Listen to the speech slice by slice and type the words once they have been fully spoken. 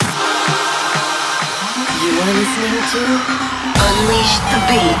listening to Unleash the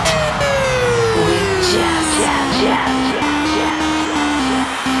Beat with Jess.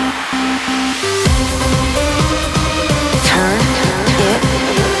 Turn it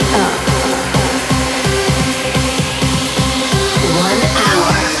up. 1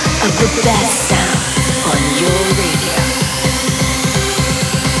 hour of the best sound on your radio.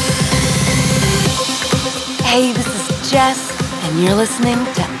 Hey, this is Jess, and you're listening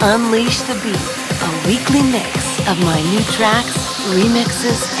to Unleash the Beat, a weekly mix of my new tracks,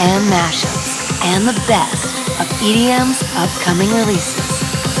 remixes, and mashups, and the best of EDM's upcoming releases.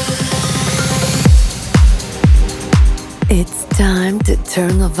 It's time to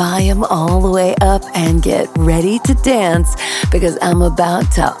turn the volume all the way up and get ready to dance, because I'm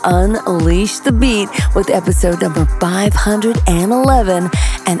about to unleash the beat with episode number 511,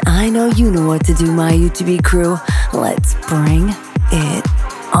 and I know you know what to do, my UTB crew. Let's bring it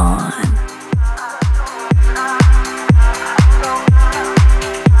on.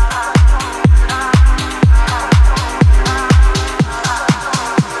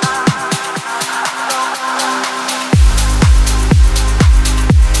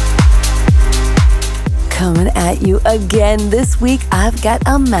 Coming at you again this week, I've got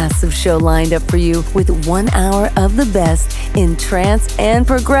a massive show lined up for you with 1 hour of the best in trance and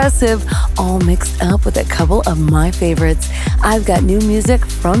progressive, all mixed up with a couple of my favorites. I've got new music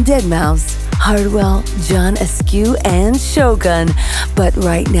from Deadmau5, Hardwell, John Askew, and Shogun. But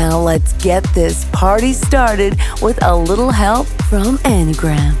right now, let's get this party started with a little help from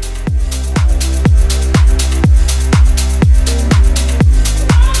Anagram.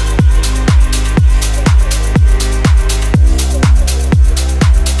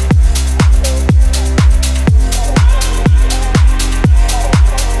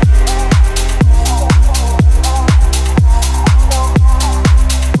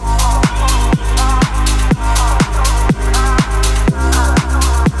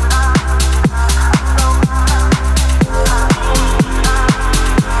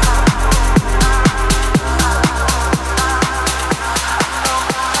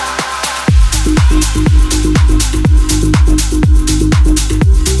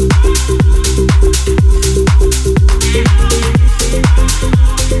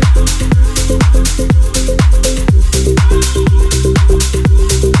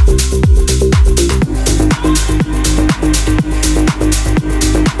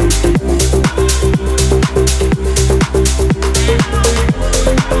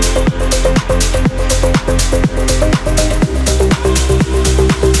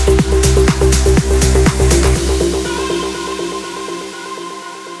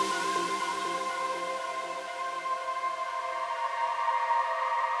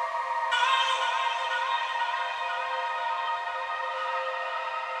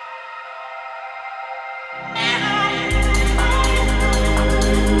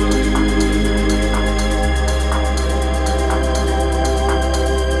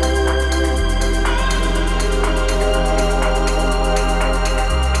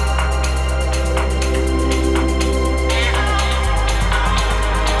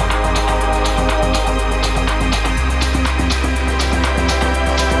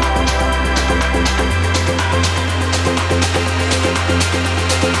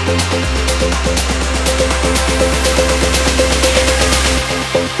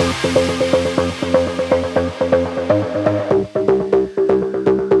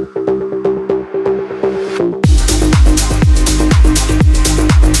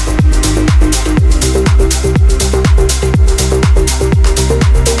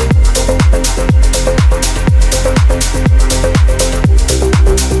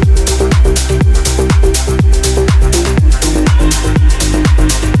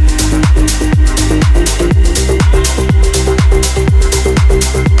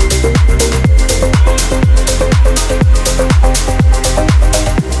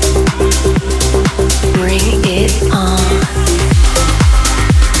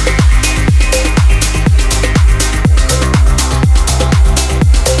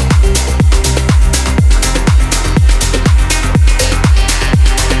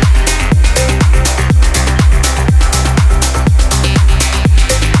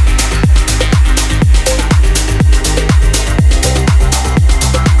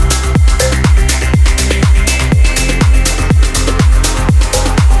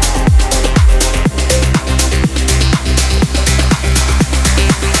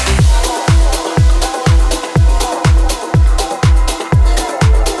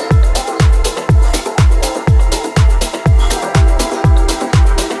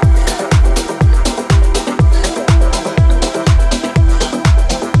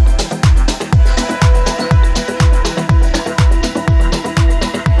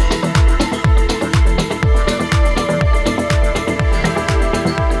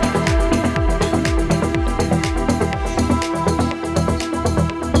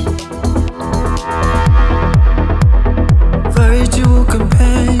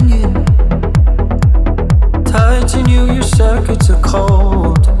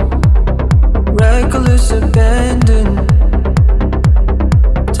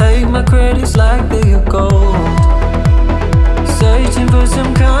 credits like they are gold. Searching for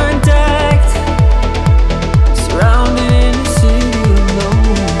some contact, surrounded in a city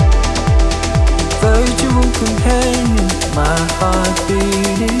alone. Virtual companion, my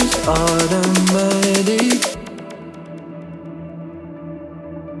heartbeat is automatic.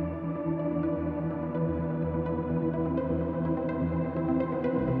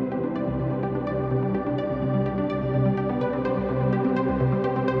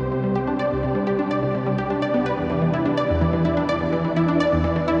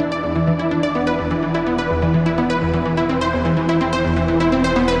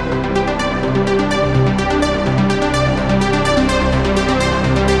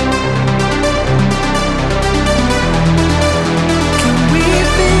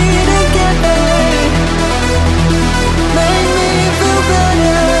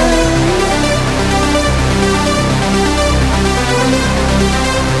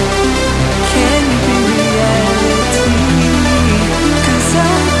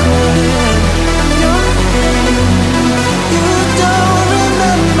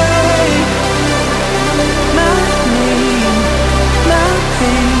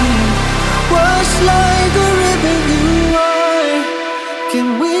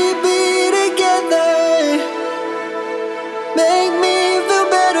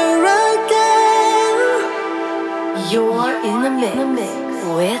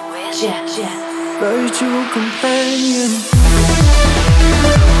 Virtual companion.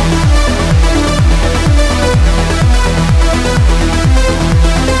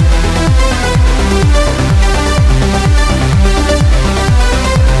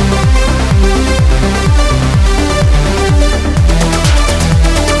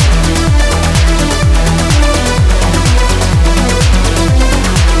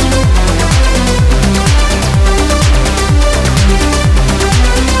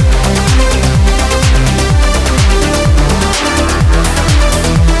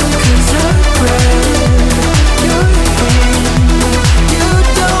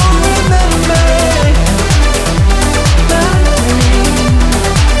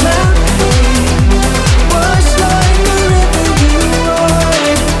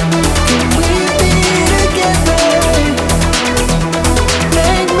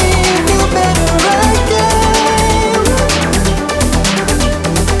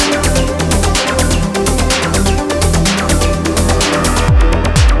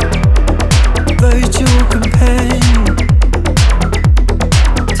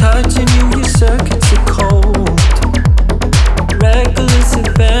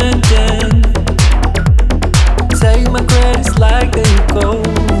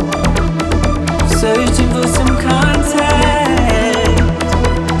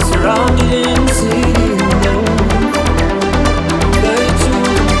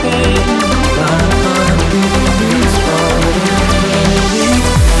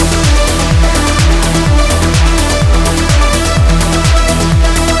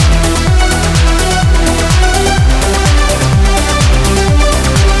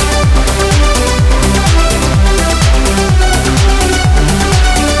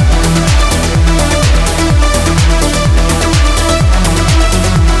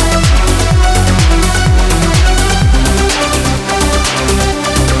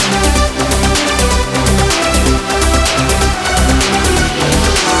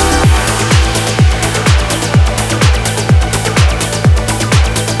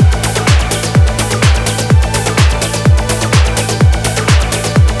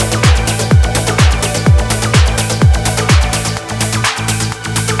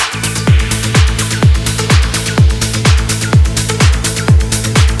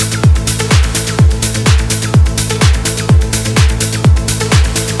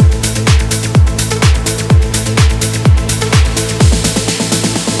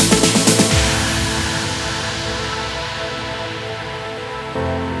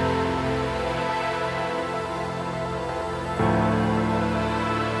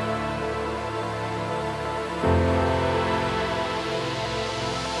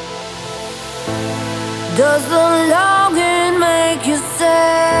 Does the longing make you sad?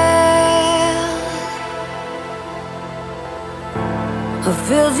 Or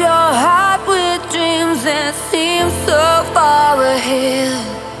fills your heart with dreams that seem so far ahead?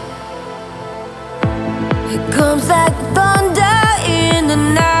 It comes like thunder in the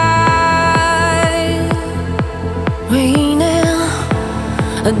night, raining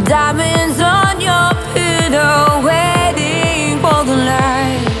diamonds on your pillow, waiting for the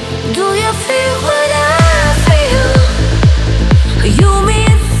light. Do you feel what I feel? You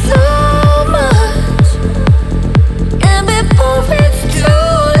mean so much, and before it's too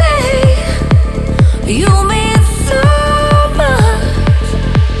late,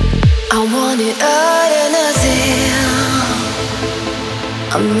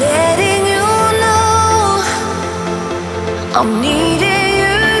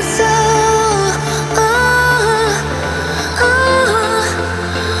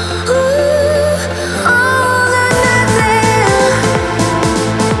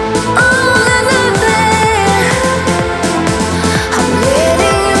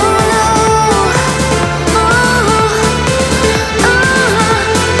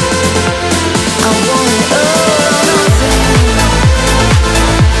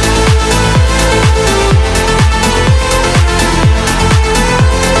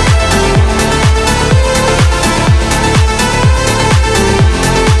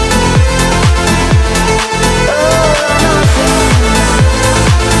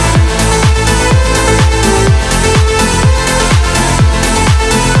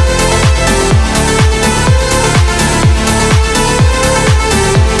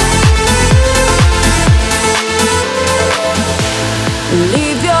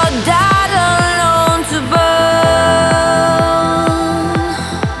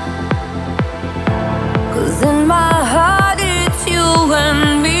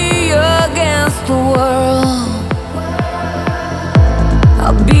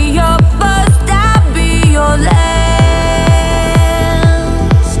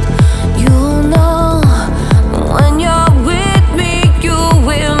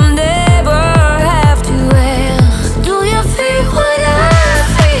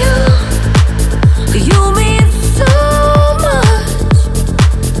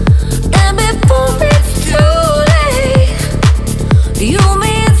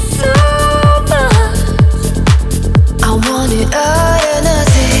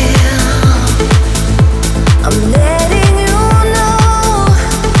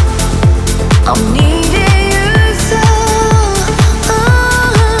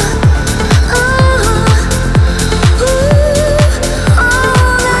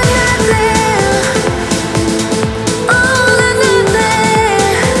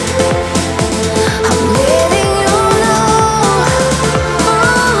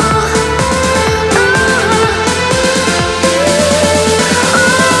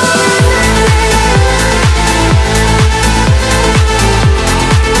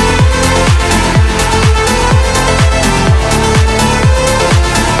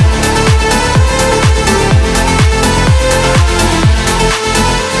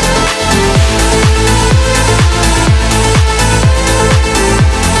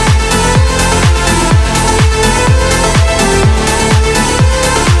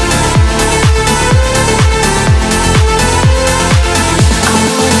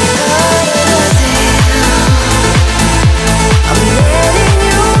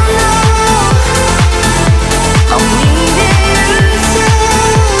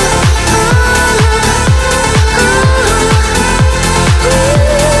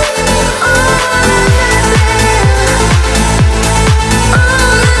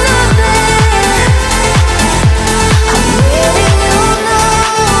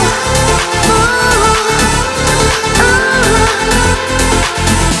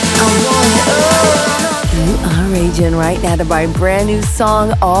 out of my brand new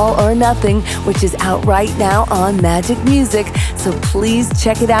song, All or Nothing, which is out right now on Magic Music. So please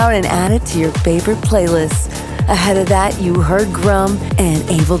check it out and add it to your favorite playlists. Ahead of that, you heard Grum and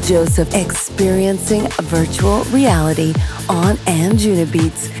Abel Joseph experiencing virtual reality on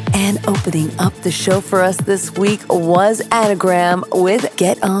Anjunabeats. And opening up the show for us this week was Anagram with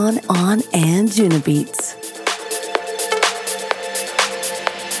Get On Anjunabeats.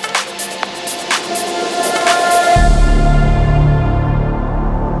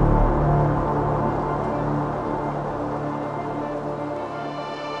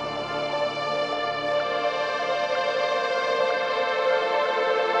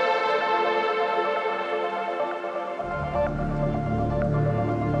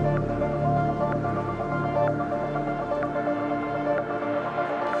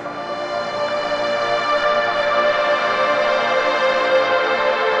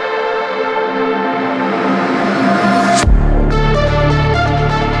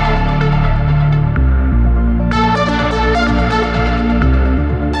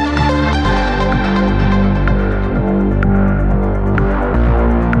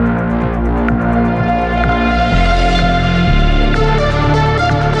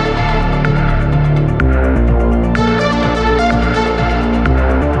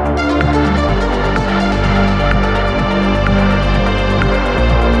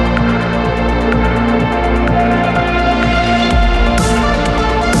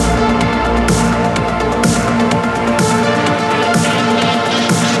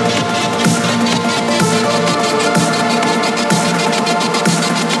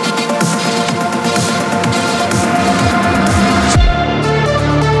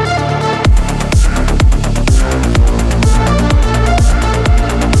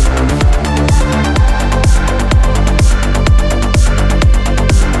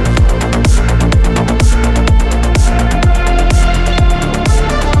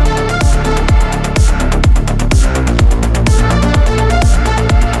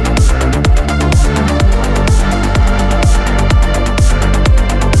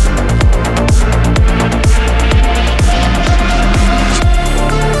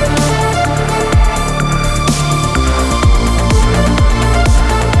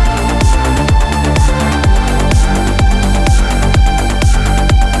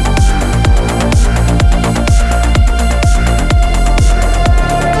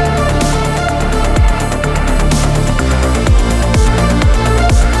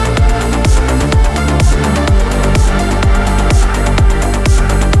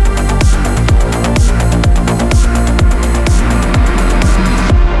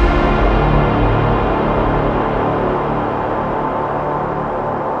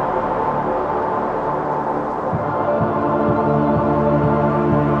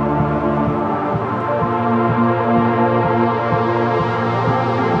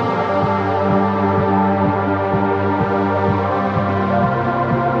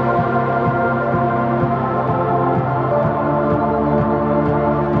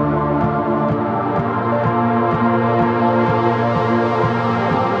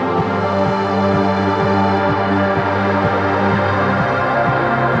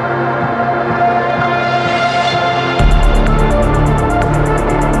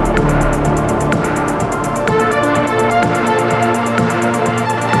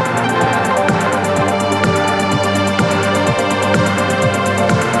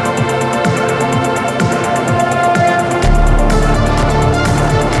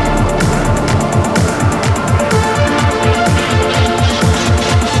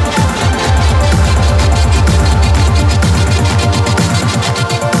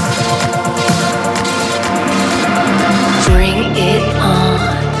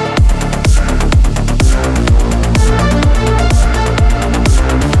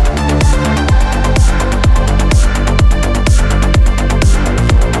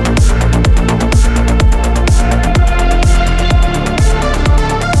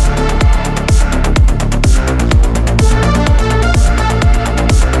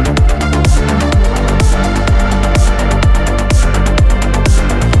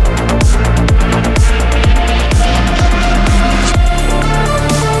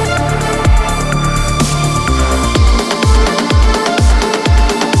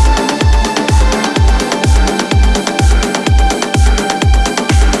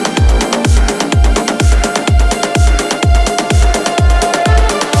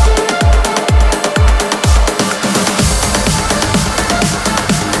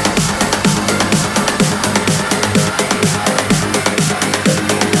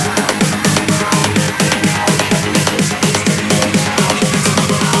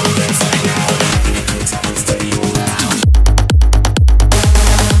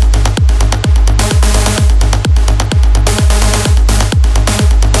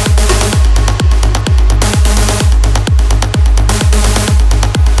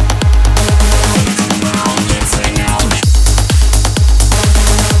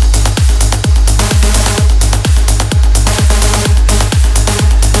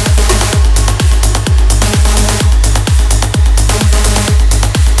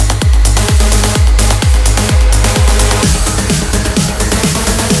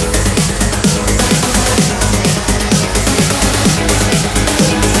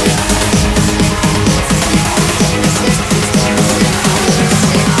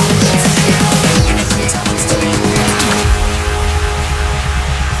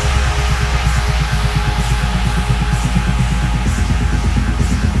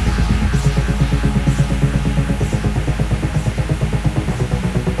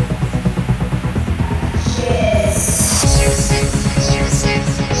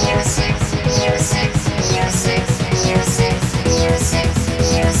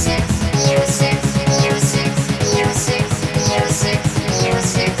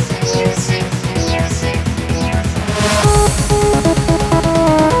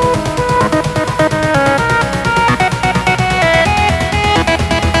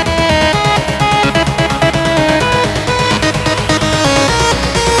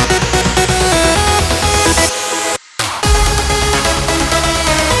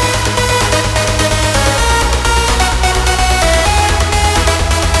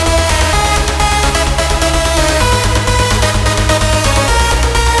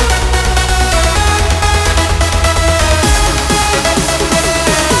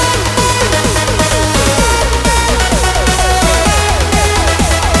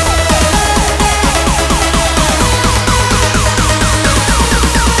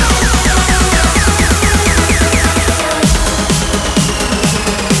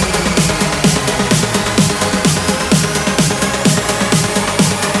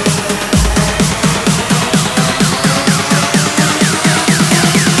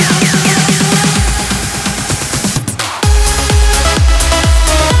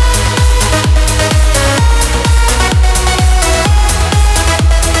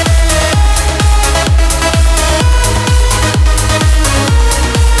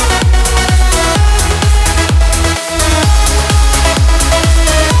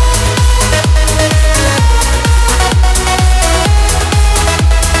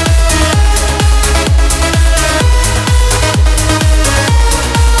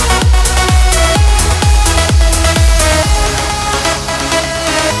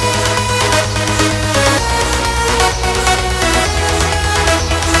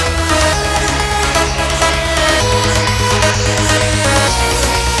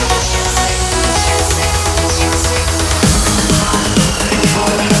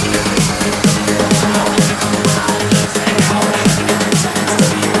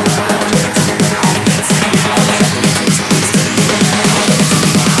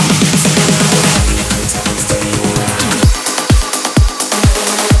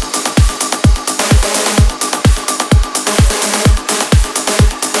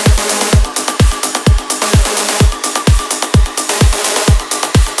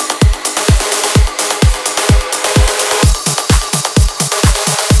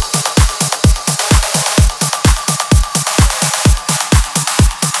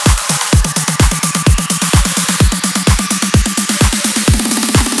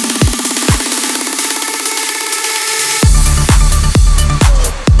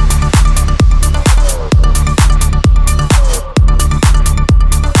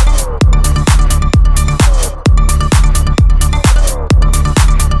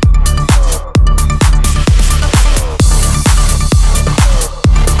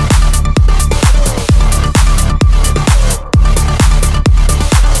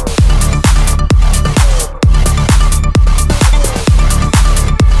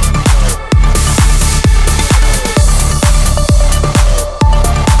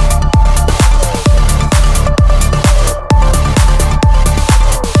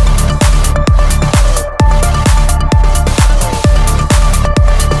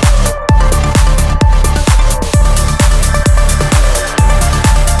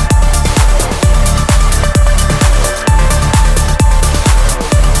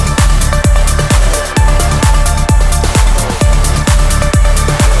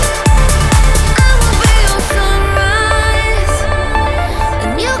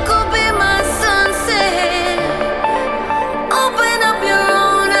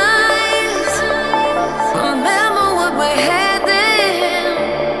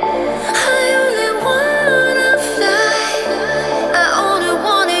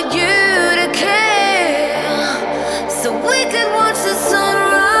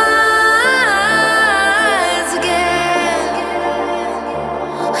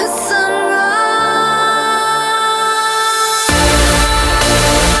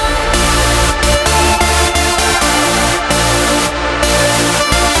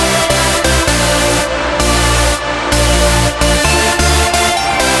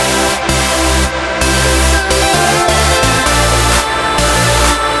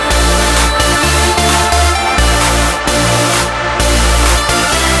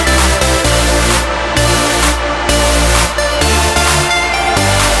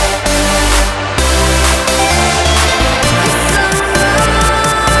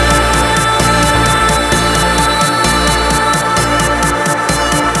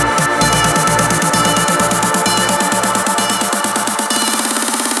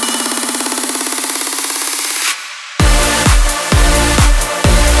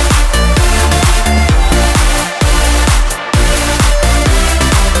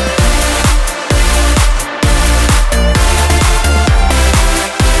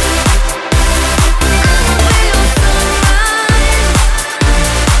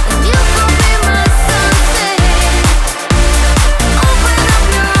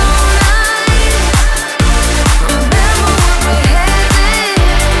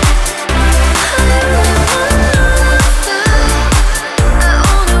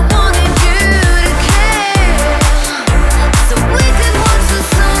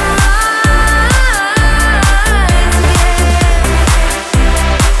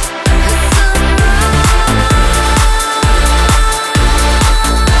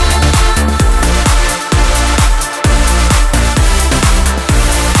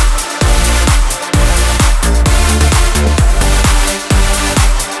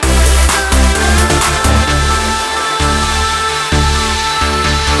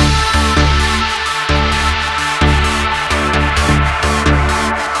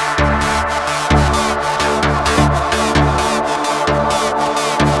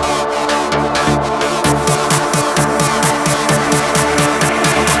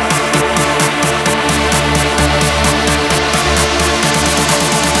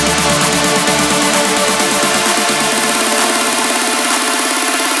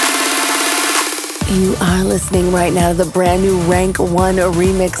 listening right now to the brand new Rank 1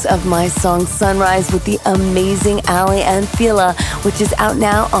 remix of my song Sunrise with the amazing Ali and Fila, which is out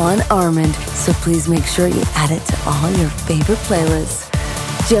now on Armand. So please make sure you add it to all your favorite playlists.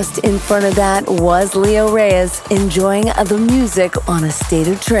 Just in front of that was Leo Reyes enjoying the music on A State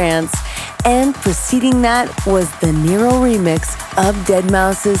of Trance. And preceding that was the Nero remix of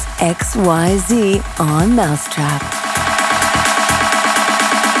Deadmau5's XYZ on Mousetrap.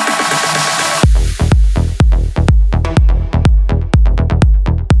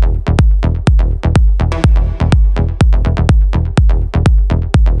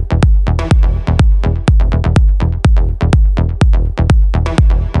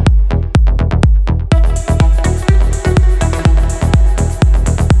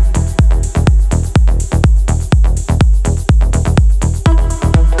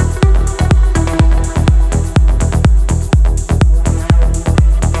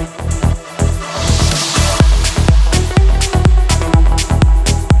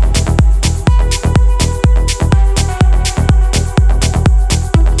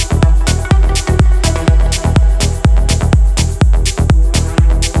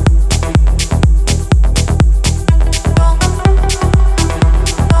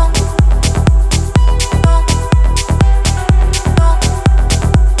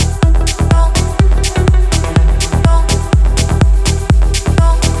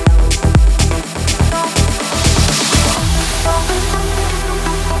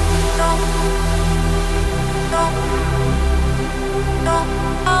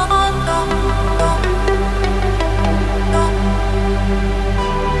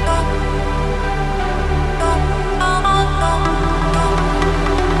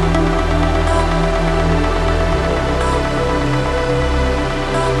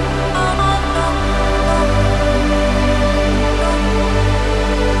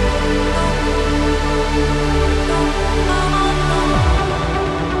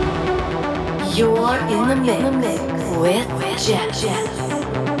 You're in the mix with Jess.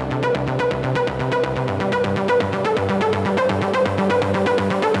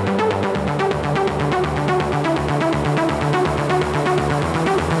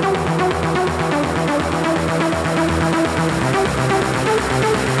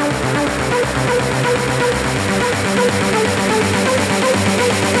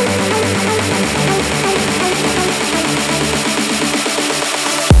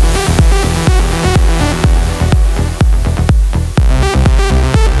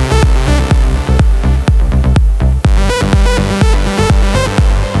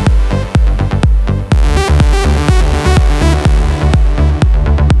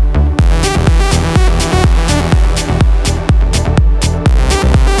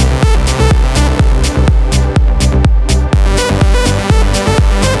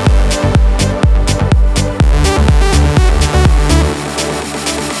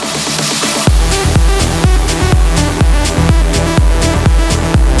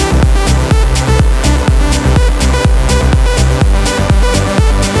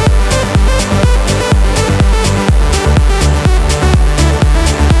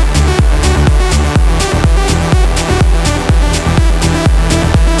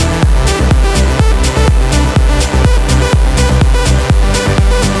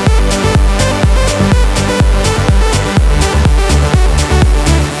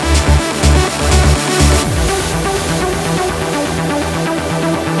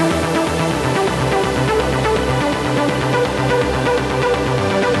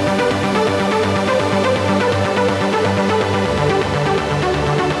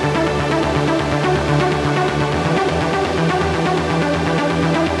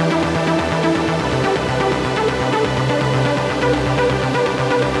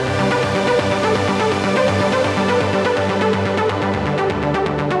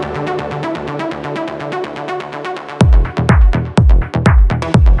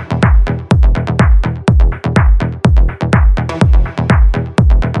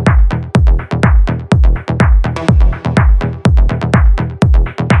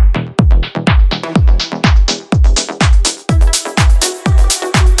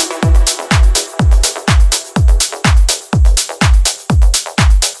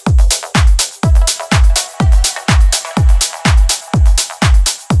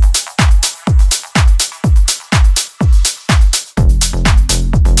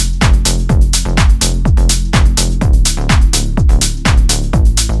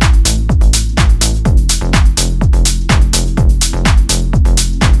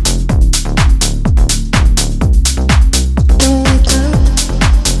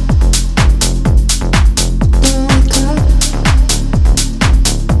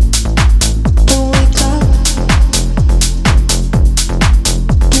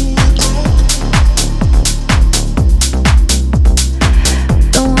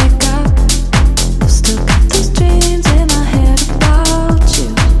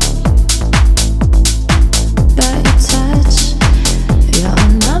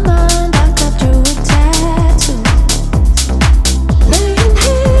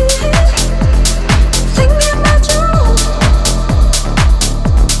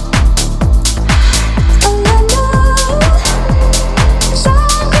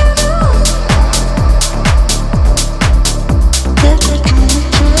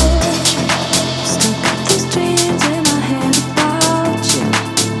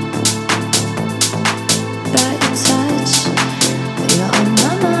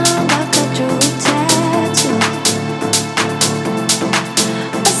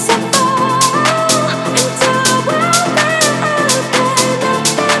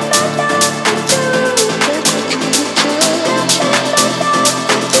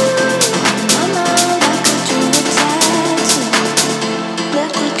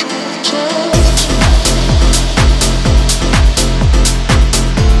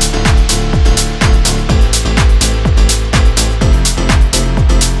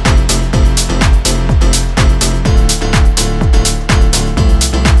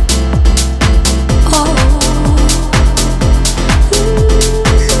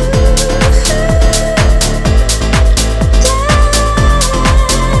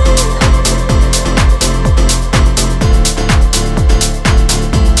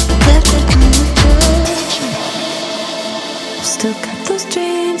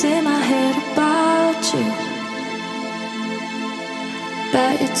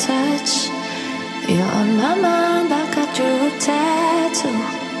 about your touch. You're on my mind, I got you a tattoo.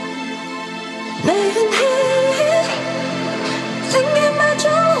 Laying here, thinking about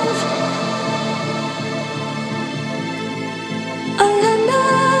you. All I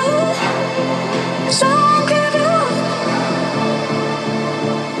know, so I'll give you.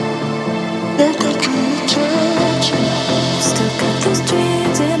 Let the dream touch you. Still got those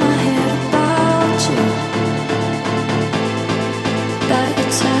dreams in my head about you. About your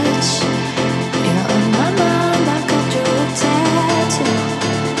touch. You're on my mind, I got you a tattoo.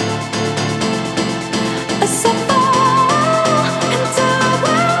 As I fall into a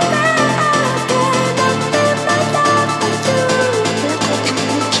world that I've got nothing but love for you. Let the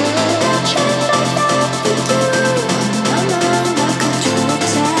dream touch you. Nothing but love for you. On my mind, I got you a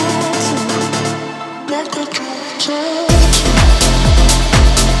tattoo. Let the dream touch you.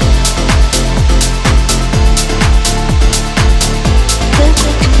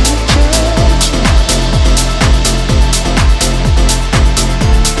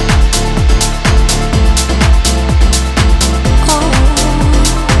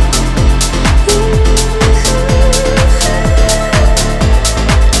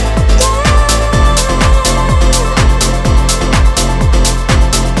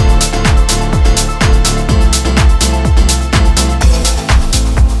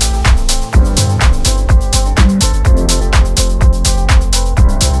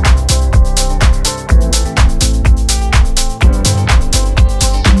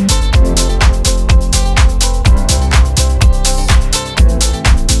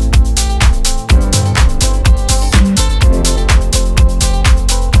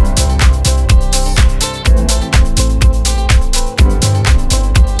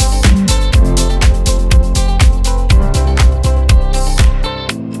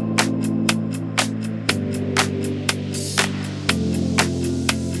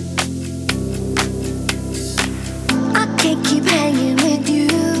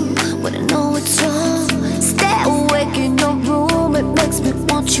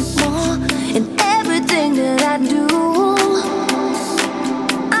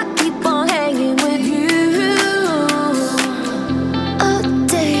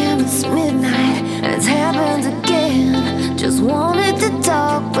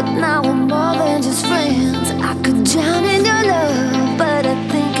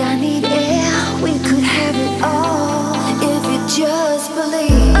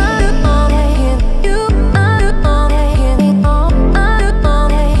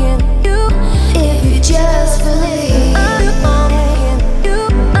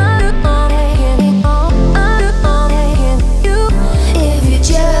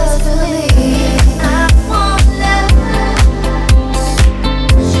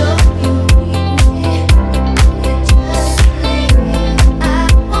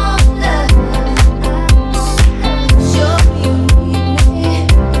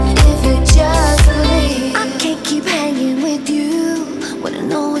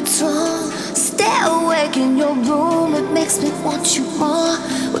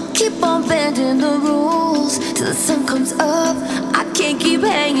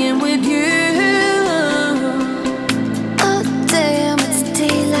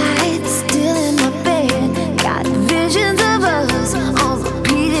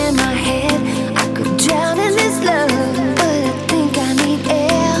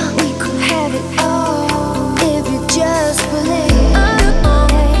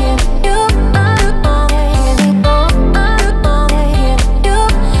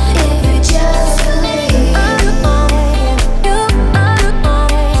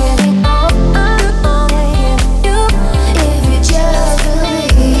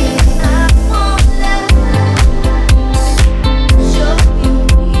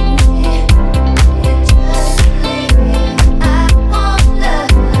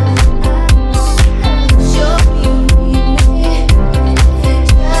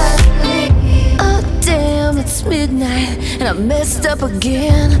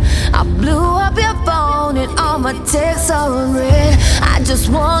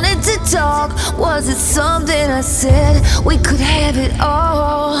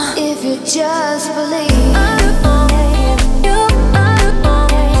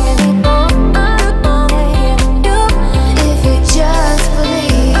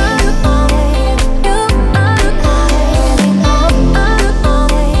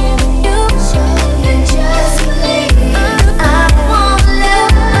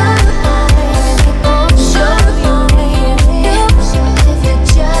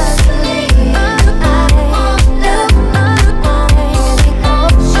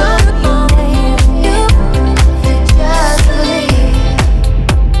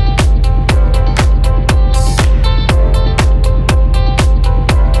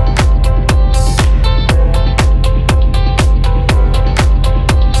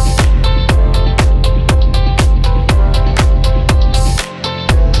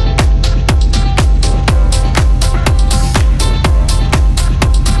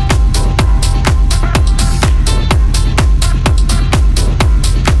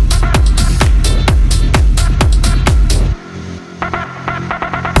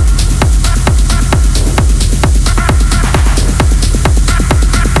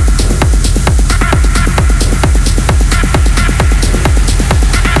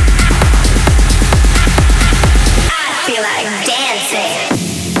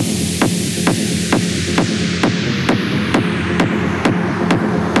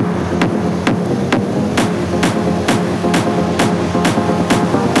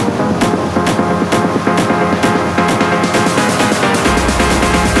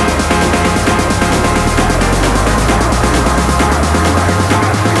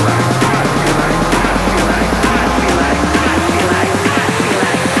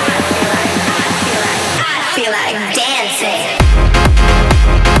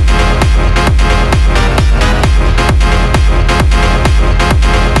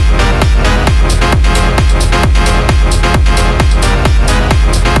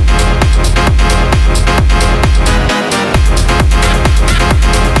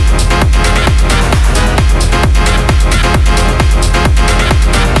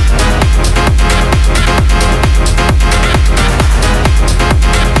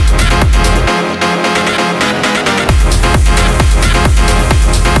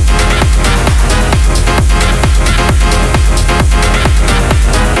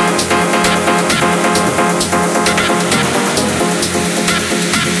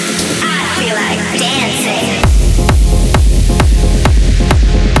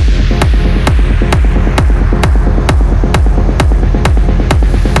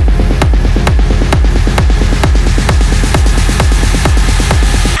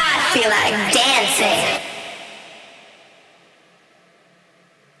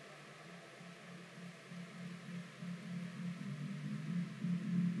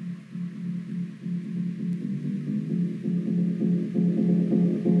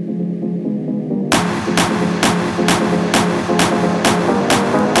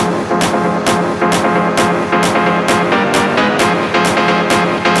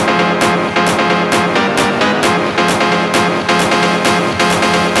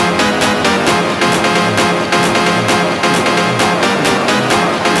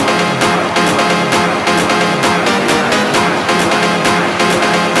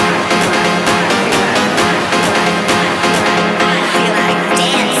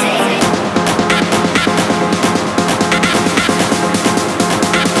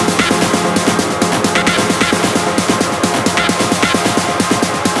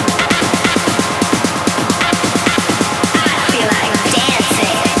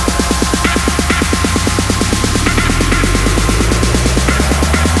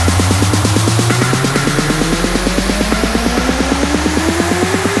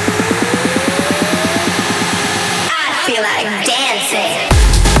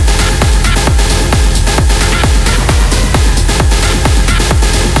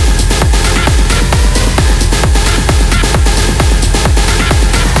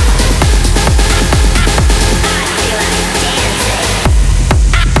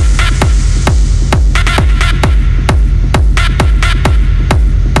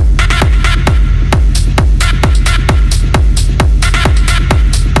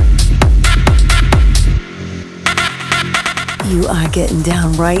 You are getting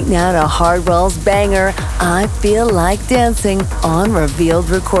down right now to Hardwell's banger, I Feel Like Dancing, on Revealed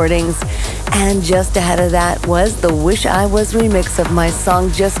Recordings. And just ahead of that was the Wish I Was remix of my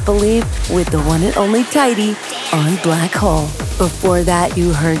song Just Believe with the one and only Tidy on Black Hole. Before that,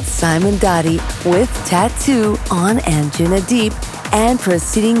 you heard Simon Doty with Tattoo on Angina Deep. And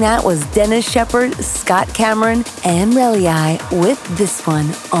preceding that was Dennis Sheperd, Scott Cameron, and Relii with this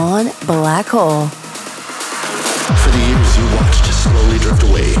one on Black Hole. For the years you watched us slowly drift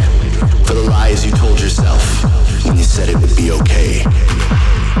away, for the lies you told yourself when you said it would be okay.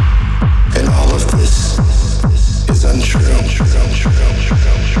 And all of this is untrue.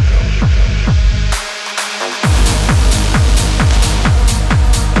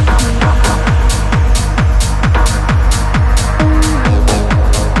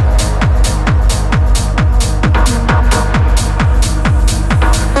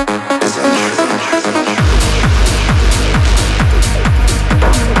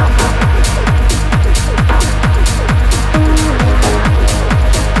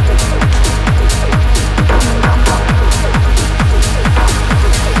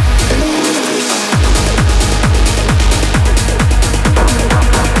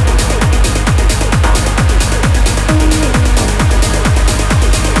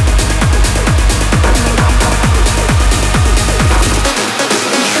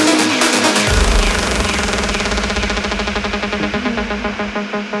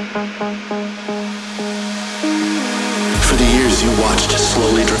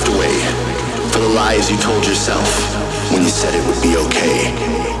 You told yourself when you said it would be okay.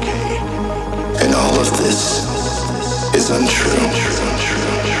 And all of this is untrue.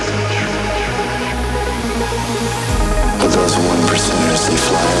 But those 1%ers, they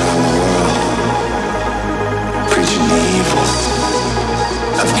fly around the world, preaching the evils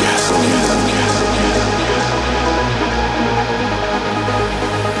of gasoline.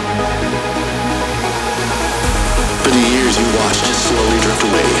 For the years you watched us slowly drift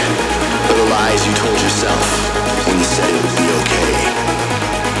away, for the lies you told yourself when you said it would be okay.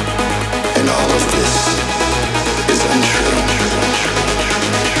 And all of this is untrue.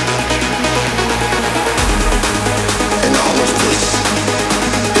 And all of this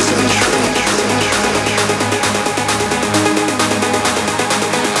is untrue.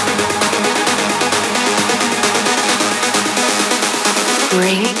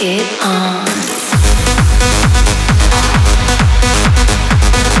 Bring it on.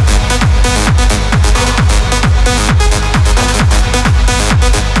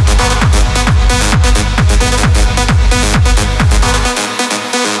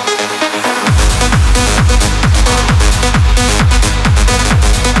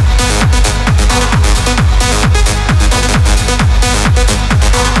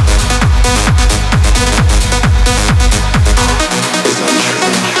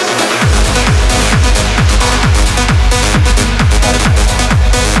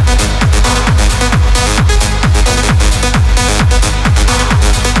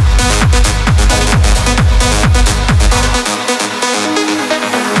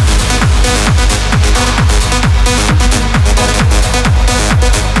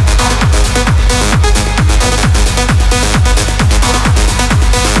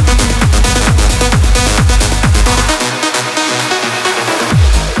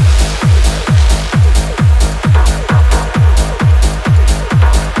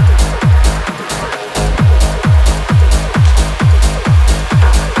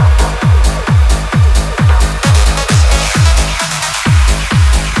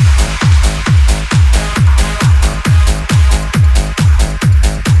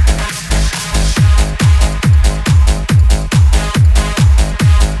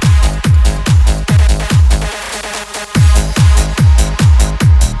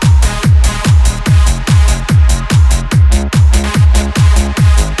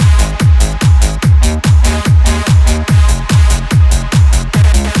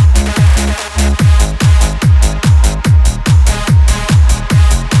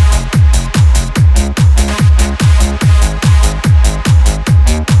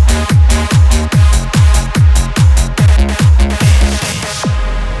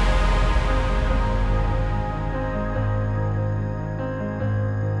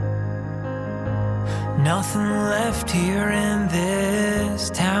 Nothing left here in this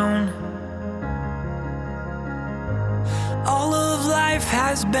town. All of life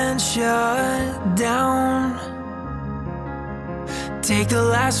has been shut down. Take the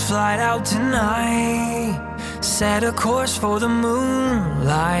last flight out tonight. Set a course for the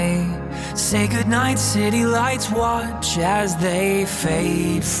moonlight. Say goodnight, city lights. Watch as they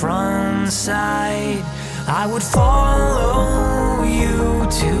fade from sight. I would follow you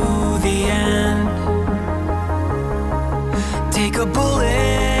to the end. Take a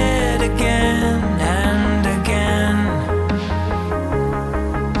bullet again and again.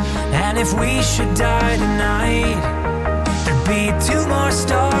 And if we should die tonight, there'd be 2 more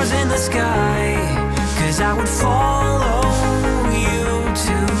stars in the sky. 'Cause I would follow you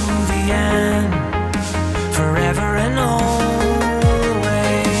to the end, forever and always.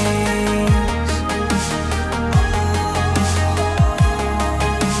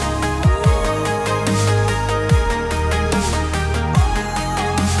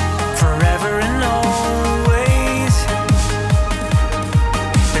 Forever and always.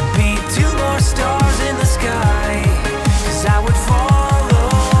 There'd be 2 more stars in the sky. 'Cause I would follow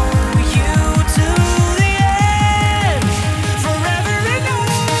you to the end, forever and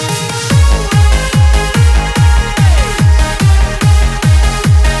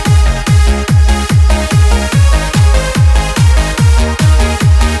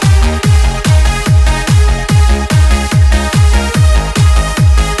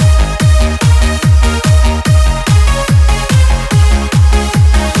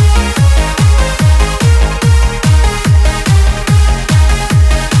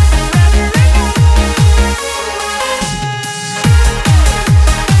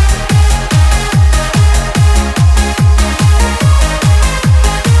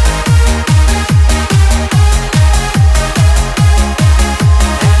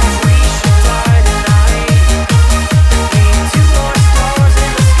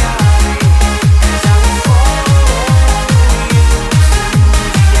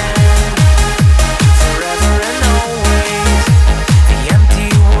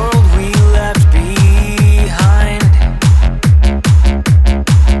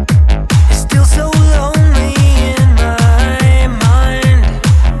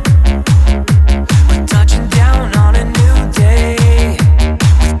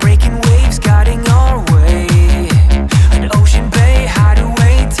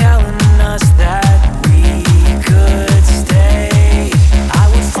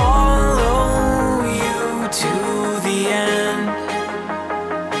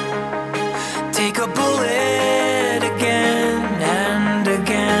take a bullet again and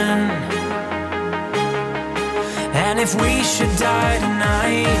again. And if we should die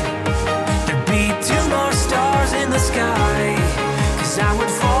tonight, there'd be 2 more stars in the sky. 'Cause I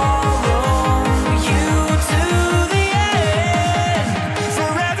would follow you to the end,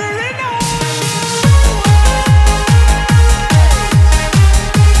 forever and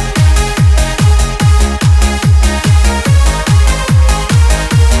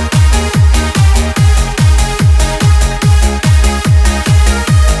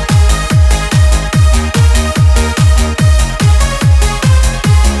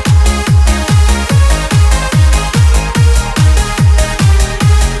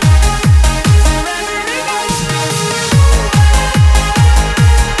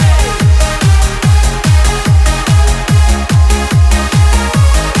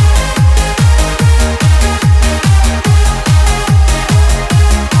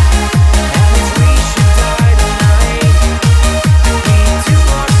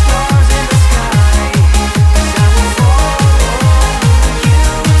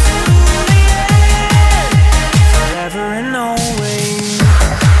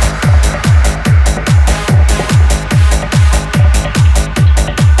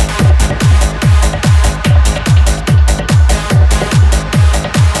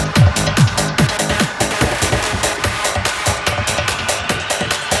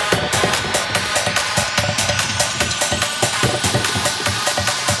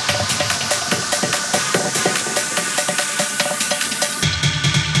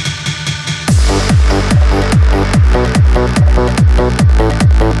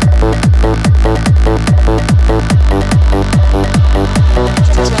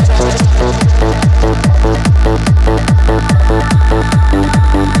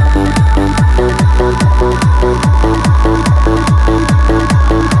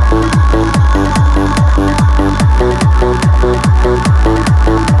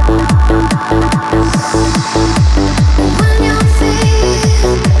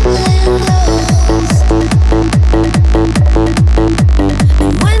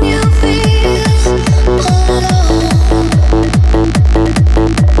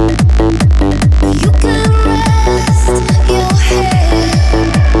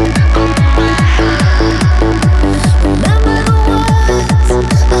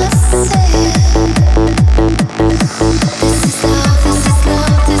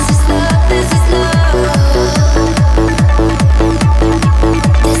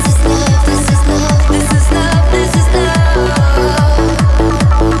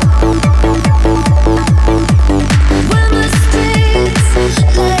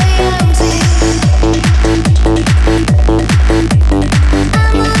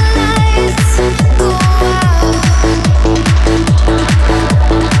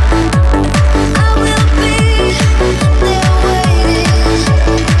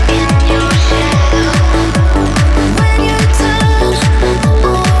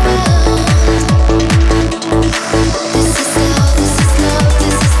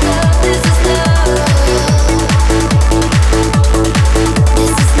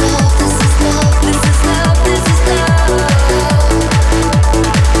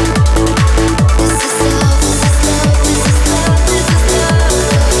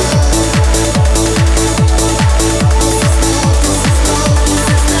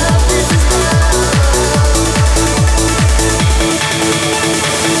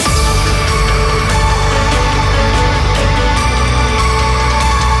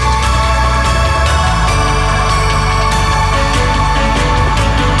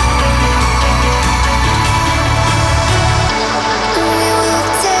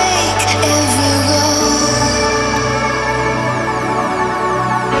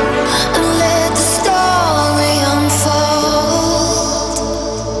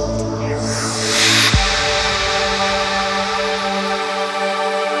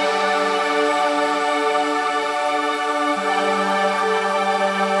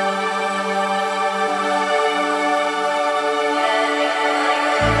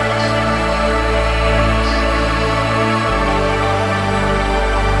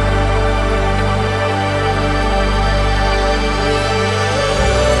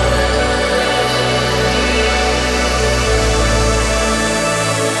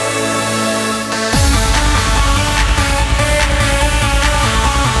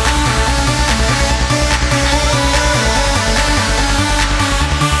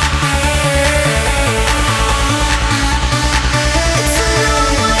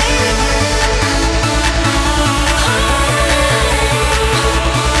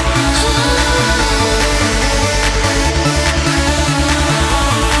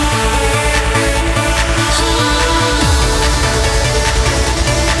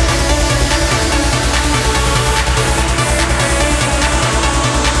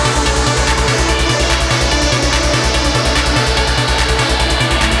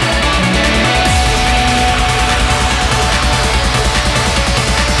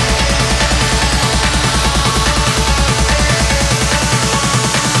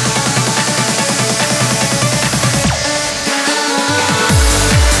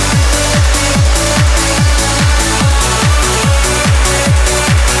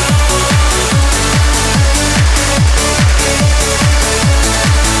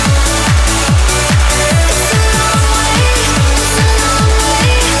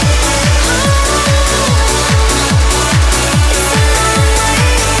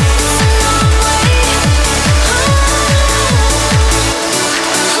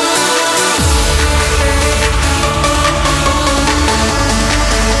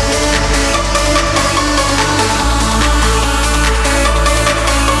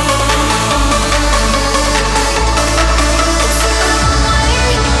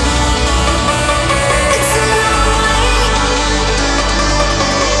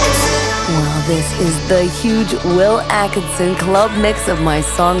is the huge Will Atkinson club mix of my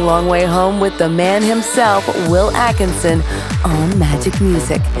song Long Way Home with the man himself, Will Atkinson, on Magic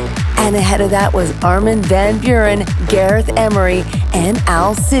Music. And ahead of that was Armin van Buuren, Gareth Emery, and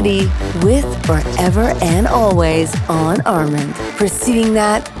Owl City with Forever and Always on Armand. Preceding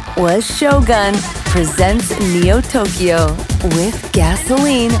that was Shogun presents Neo Tokyo with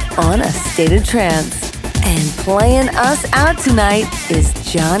Gasoline on A State of Trance. And playing us out tonight is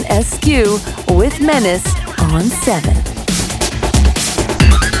John Eskew with Menace on 7.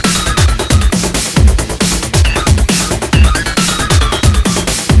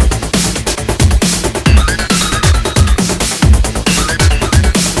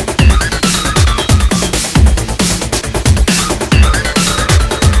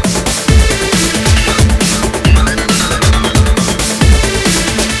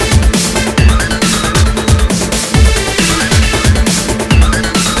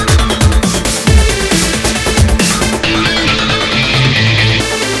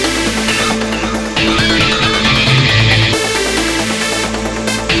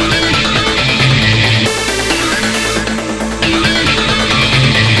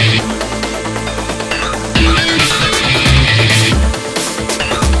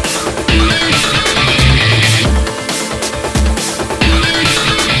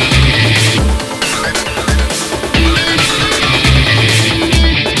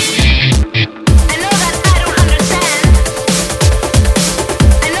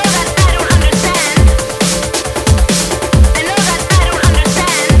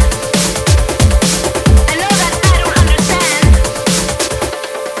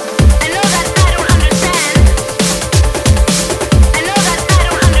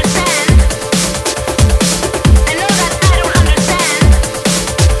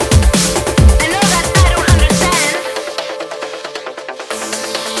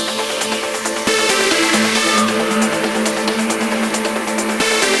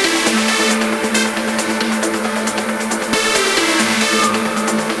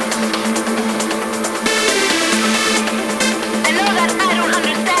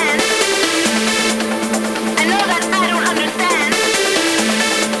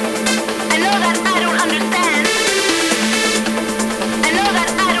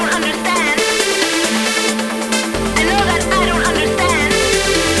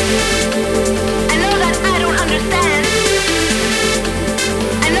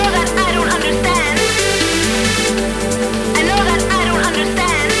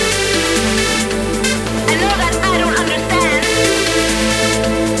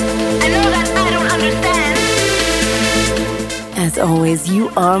 You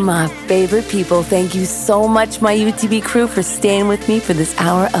are my favorite people. Thank you so much, my UTB crew, for staying with me for this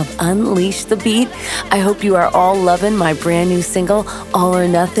hour of Unleash the Beat. I hope you are all loving my brand new single, All or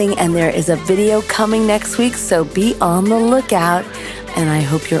Nothing, and there is a video coming next week, so be on the lookout. And I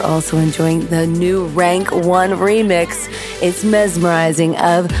hope you're also enjoying the new Rank 1 remix. It's mesmerizing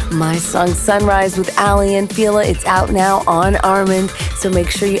of my song Sunrise with Ali and Fila. It's out now on Armand, so make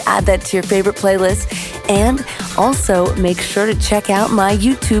sure you add that to your favorite playlist. And also make sure to check out my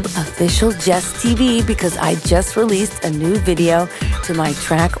YouTube official Jess TV, because I just released a new video to my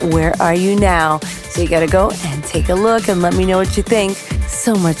track Where Are You Now? So you gotta go and take a look and let me know what you think.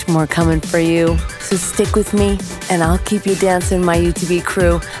 So much more coming for you. So stick with me and I'll keep you dancing, my UTB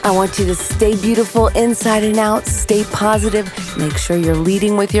crew. I want you to stay beautiful inside and out, stay positive, make sure you're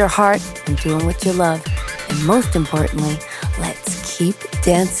leading with your heart and doing what you love. And most importantly, let's keep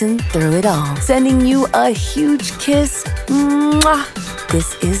dancing through it all. Sending you a huge kiss. Mwah.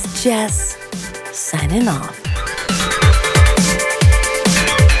 This is Jess, signing off.